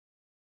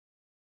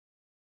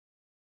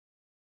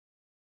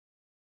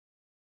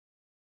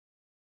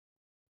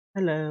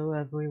Hello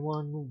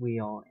everyone, we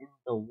are in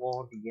the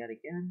world yet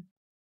again,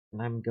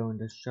 and I'm going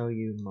to show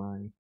you my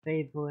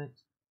favorite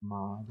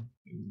mod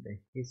in the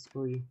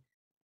history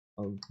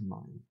of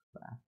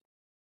Minecraft.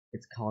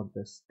 It's called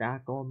the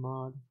Stacker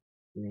mod,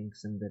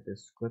 links in the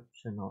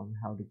description on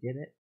how to get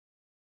it.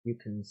 You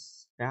can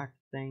stack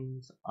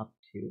things up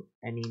to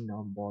any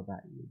number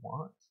that you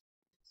want.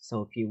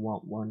 So if you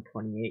want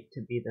 128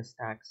 to be the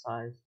stack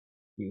size,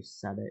 you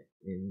set it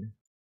in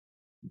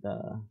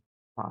the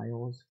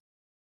files.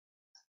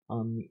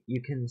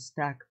 You can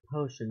stack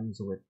potions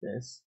with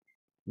this.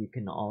 You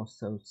can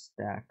also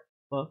stack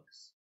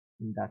books,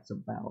 and that's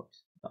about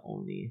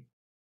the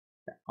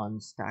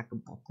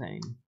unstackable thing.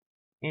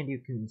 And you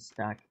can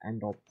stack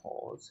ender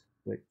pearls,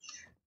 which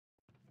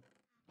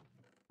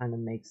kind of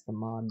makes the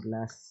mod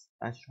less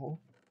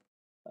special.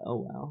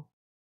 Oh well.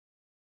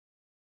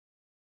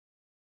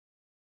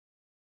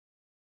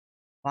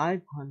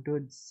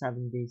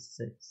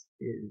 576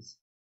 is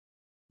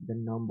the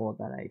number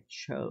that I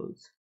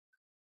chose.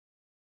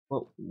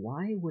 But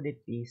why would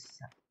it be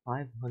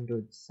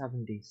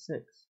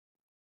 576?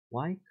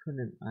 Why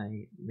couldn't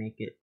I make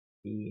it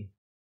be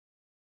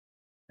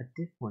a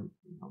different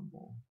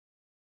number?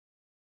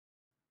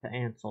 To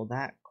answer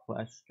that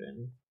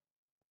question,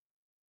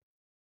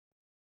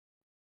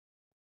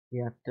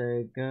 you have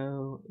to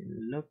go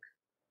and look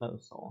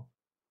closer.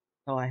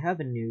 So I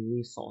have a new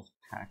resource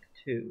pack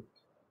too,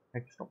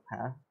 texture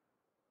pack.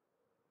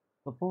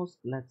 But first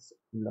let's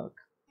look.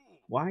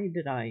 Why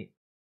did I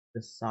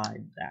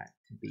decide that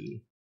to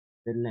be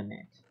the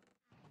limit?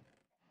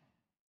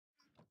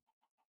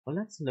 Well,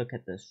 let's look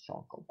at this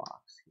shulker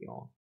box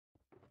here.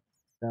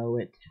 So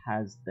it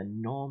has the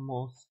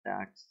normal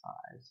stack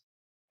size.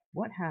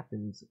 What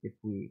happens if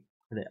we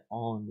put it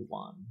on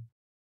one?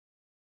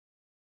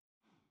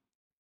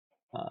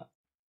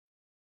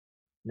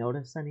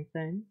 Notice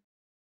anything?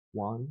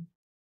 1,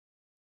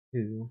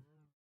 2,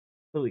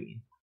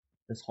 3.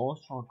 This whole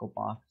shulker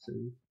box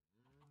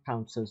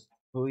counts as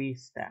 3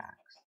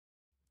 stacks.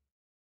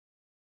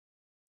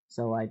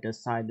 So I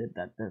decided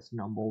that this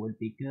number would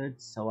be good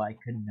so I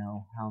could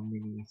know how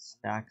many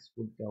stacks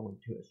would go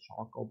into a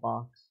shulker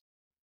box.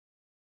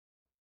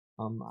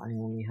 I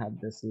only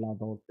had this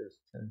level just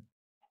to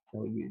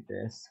show you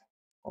this.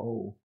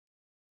 Oh,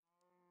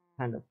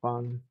 kind of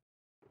fun.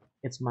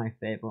 It's my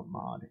favorite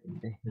mod in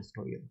the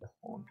history of the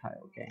whole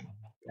entire game.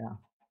 Yeah.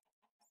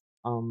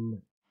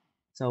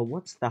 So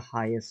what's the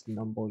highest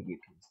number you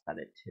can set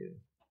it to?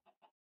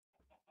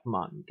 Come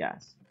on,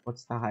 guess.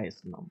 What's the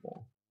highest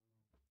number?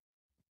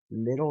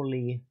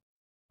 Literally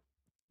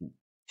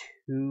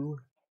 2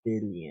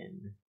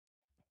 billion.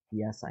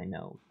 Yes, I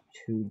know,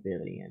 2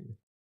 billion.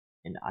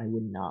 And I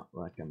would not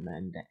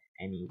recommend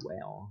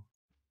anywhere.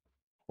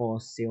 For a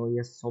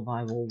serious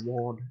survival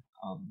world,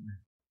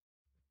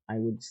 I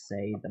would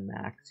say the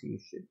max you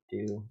should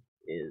do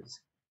is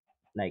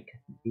like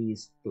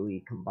these 3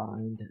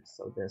 combined,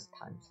 so this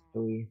times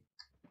 3,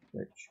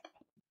 which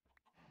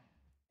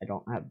I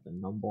don't have the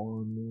number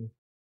on me,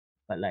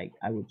 but like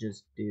I would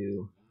just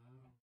do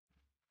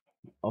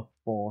a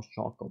full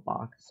shulker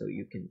box so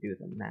you can do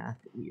the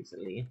math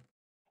easily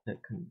to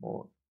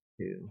convert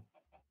to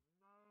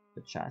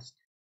the chest.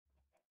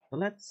 So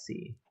let's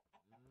see.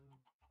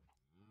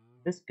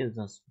 This gives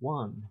us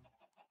 1,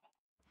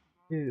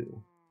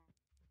 2,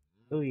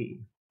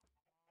 3,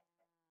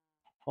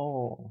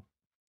 4,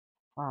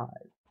 5,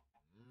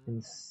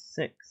 and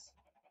 6.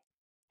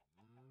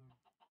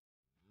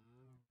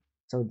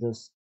 So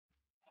just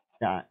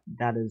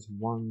that is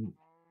 1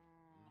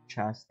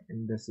 chest,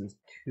 and this is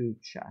 2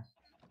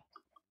 chests.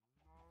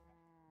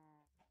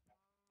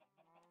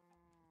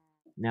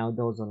 Now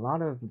there's a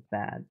lot of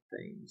bad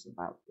things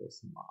about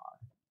this mod.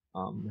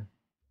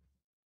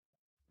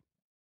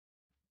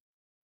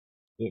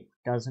 It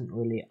doesn't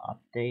really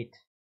update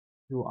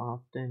too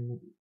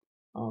often.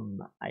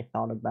 I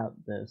thought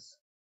about this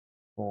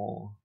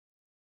for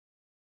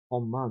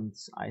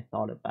months. I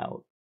thought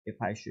about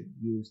if I should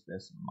use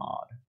this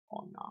mod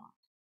or not.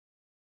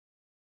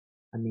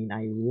 I mean,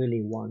 I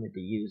really wanted to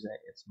use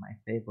it. It's my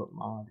favorite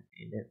mod,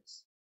 and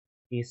it's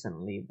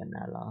decently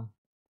vanilla.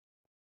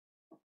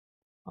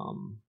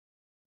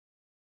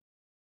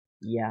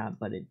 Yeah,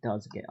 but it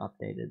does get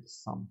updated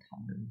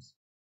sometimes.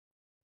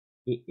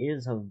 It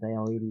is a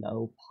very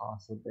low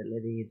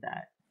possibility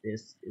that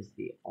this is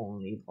the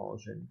only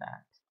version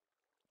that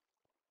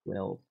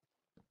will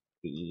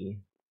be.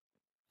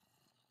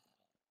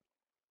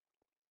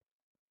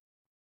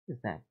 Is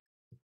that?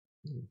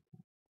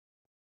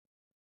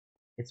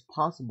 It's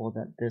possible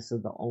that this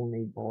is the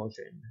only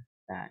version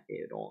that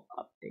it'll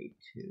update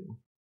to.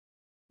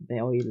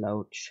 Very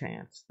low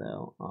chance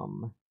though.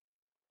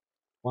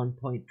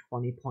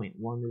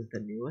 1.20.1 is the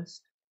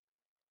newest.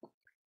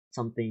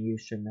 Something you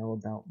should know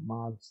about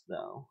mods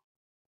though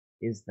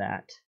is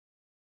that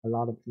a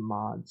lot of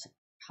mods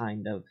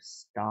kind of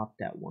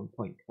stopped at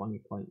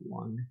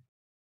 1.20.1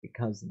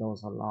 because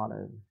there's a lot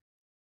of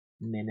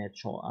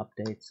miniature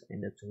updates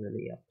and it's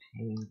really a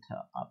pain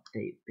to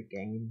update the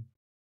game.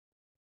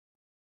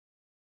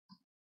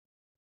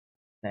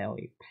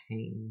 fairly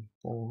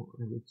painful,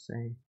 I would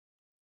say.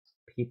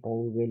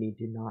 People really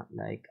do not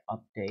like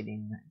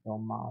updating their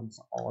mods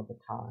all the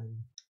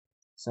time.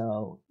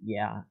 So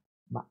yeah,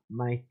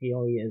 my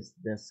theory is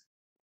this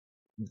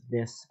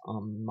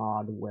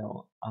mod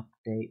will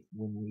update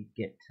when we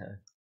get to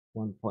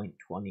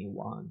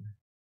 1.21.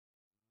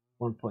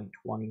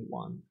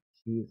 1.21.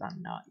 Jeez,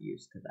 I'm not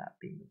used to that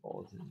being a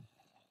version.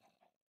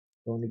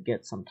 Going to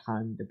get some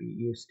time to be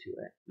used to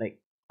it.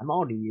 Like, I'm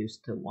already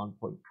used to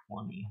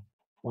 1.20.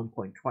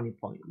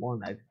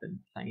 1.20.1 I've been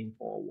playing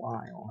for a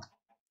while.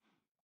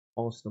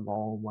 Most of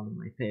all, one of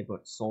my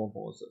favorite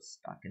servers is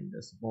stuck in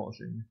this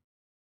version.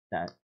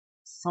 That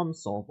some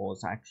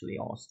servers actually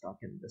are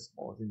stuck in this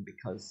version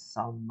because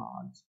some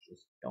mods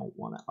just don't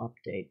want to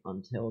update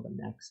until the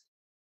next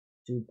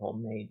super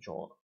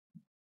major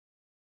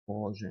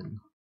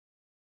version.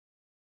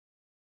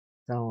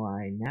 So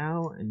I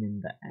now am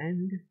in the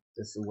end.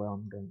 This is where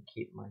I'm going to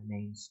keep my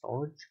main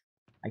storage.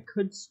 I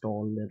could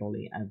store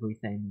literally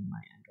everything in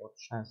my ender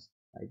chest.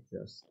 I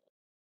just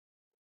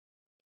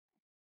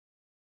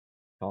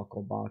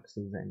choco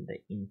boxes and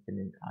the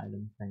infinite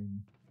item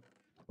thing.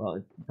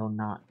 Well, they're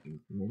not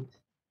infinite.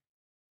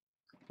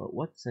 But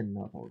what's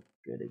another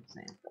good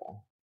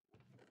example?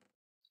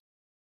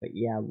 But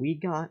yeah, we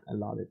got a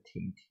lot of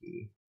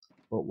TNT.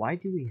 But why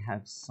do we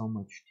have so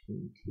much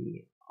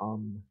TNT?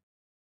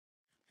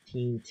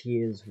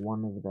 TNT is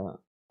one of the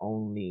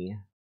only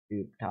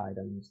duped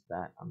items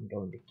that I'm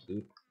going to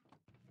keep.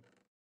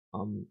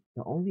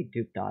 The only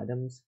duped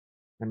items,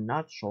 I'm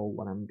not sure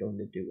what I'm going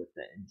to do with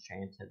the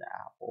enchanted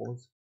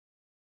apples.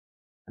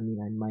 I mean,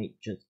 I might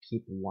just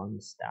keep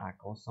one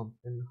stack or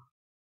something.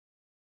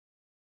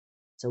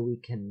 So we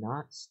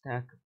cannot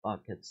stack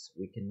buckets,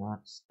 we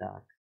cannot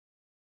stack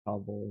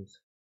shovels,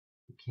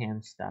 we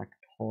can stack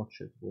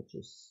torches, which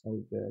is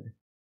so good.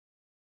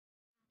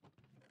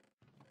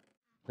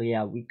 So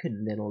yeah, we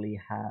could literally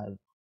have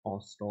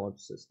our storage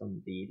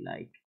system be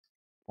like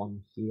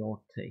from here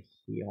to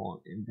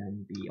here and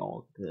then be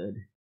all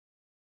good.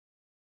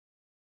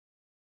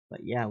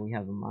 But yeah, we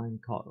have a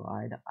minecart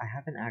ride. I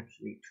haven't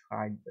actually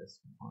tried this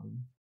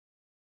one.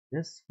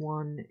 This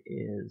one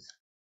is,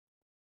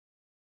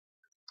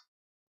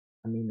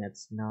 I mean,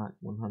 it's not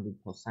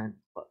 100%,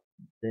 but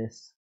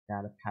this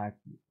data pack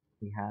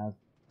we have,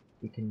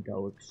 we can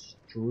go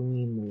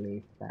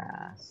extremely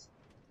fast.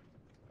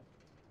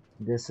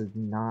 This is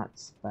not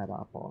sped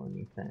up or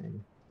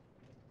anything.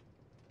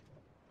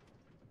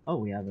 Oh,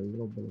 we have a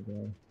little bit of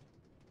a...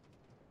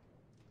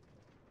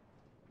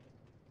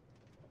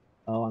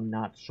 Oh, I'm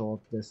not sure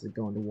if this is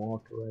going to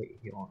work right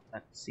here.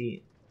 Let's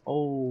see.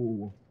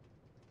 Oh!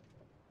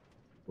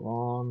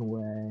 Wrong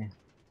way.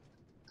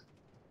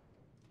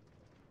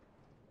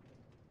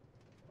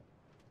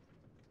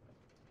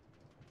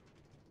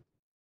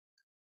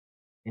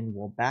 And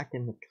we're back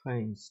in the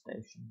train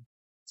station.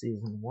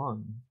 Season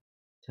 1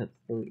 to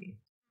 3.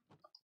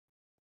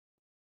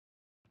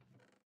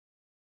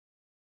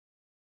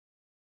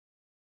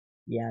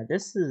 Yeah,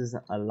 this is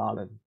a lot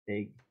of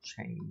big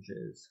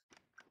changes.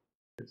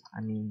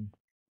 I mean,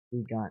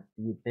 we got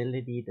the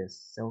ability to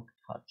silk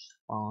touch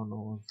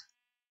spawners,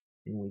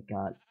 and we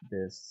got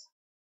this,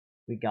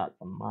 we got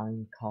the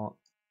minecart.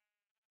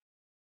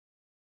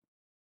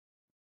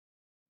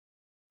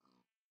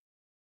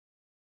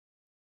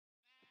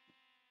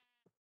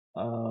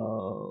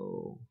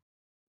 Oh,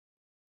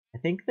 I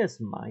think this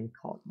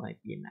minecart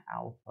might be an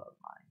alpha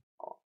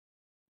minecart.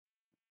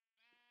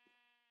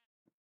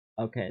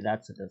 Okay,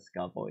 that's a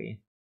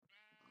discovery.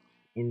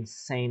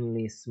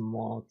 Insanely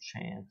small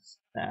chance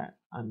that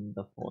I'm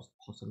the first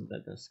person to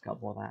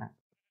discover that,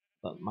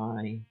 but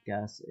my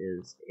guess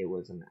is it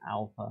was an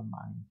alpha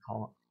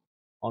minecart.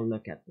 I'll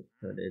look at the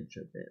footage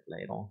a bit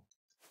later.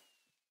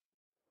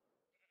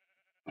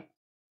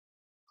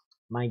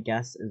 My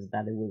guess is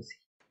that it was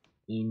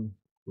in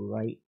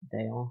right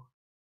there.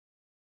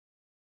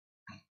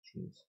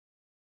 Jeez.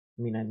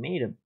 I mean, I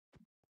made a...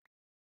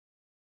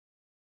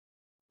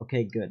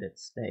 Okay, good, it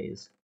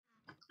stays.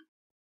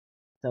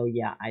 So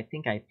yeah, I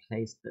think I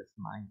placed this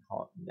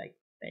minecart in like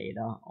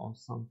beta or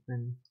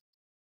something.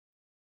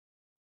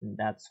 And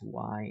that's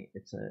why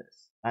it's a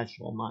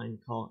special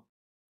minecart.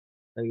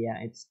 So yeah,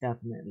 it's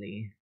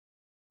definitely...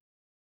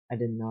 I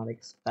did not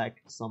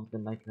expect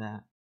something like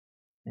that.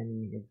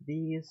 Any of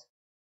these?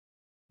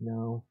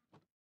 No.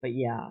 But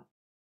yeah,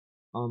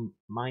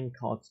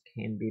 minecarts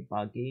can be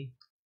buggy.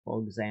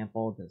 For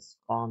example, the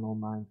spawner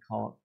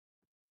minecart.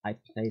 I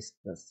placed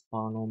the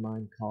spawner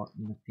minecart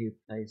in a few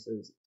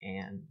places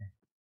and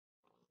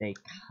they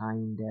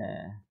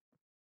kinda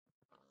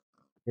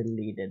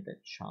deleted the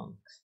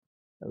chunks.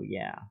 So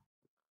yeah.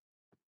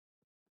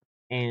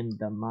 And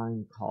the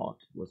minecart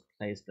was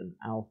placed in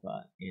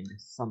alpha and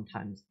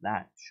sometimes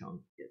that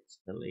chunk gets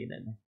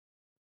deleted.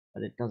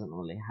 But it doesn't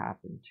really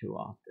happen too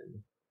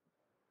often.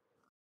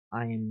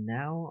 I am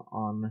now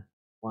on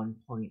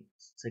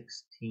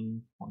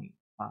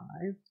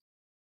 1.16.5.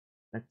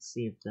 Let's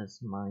see if this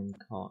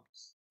minecart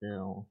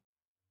still...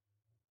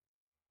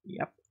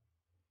 Yep.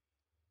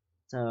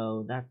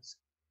 So that's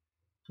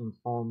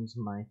confirms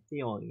my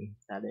theory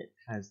that it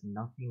has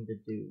nothing to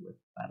do with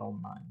Battle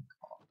Minecraft.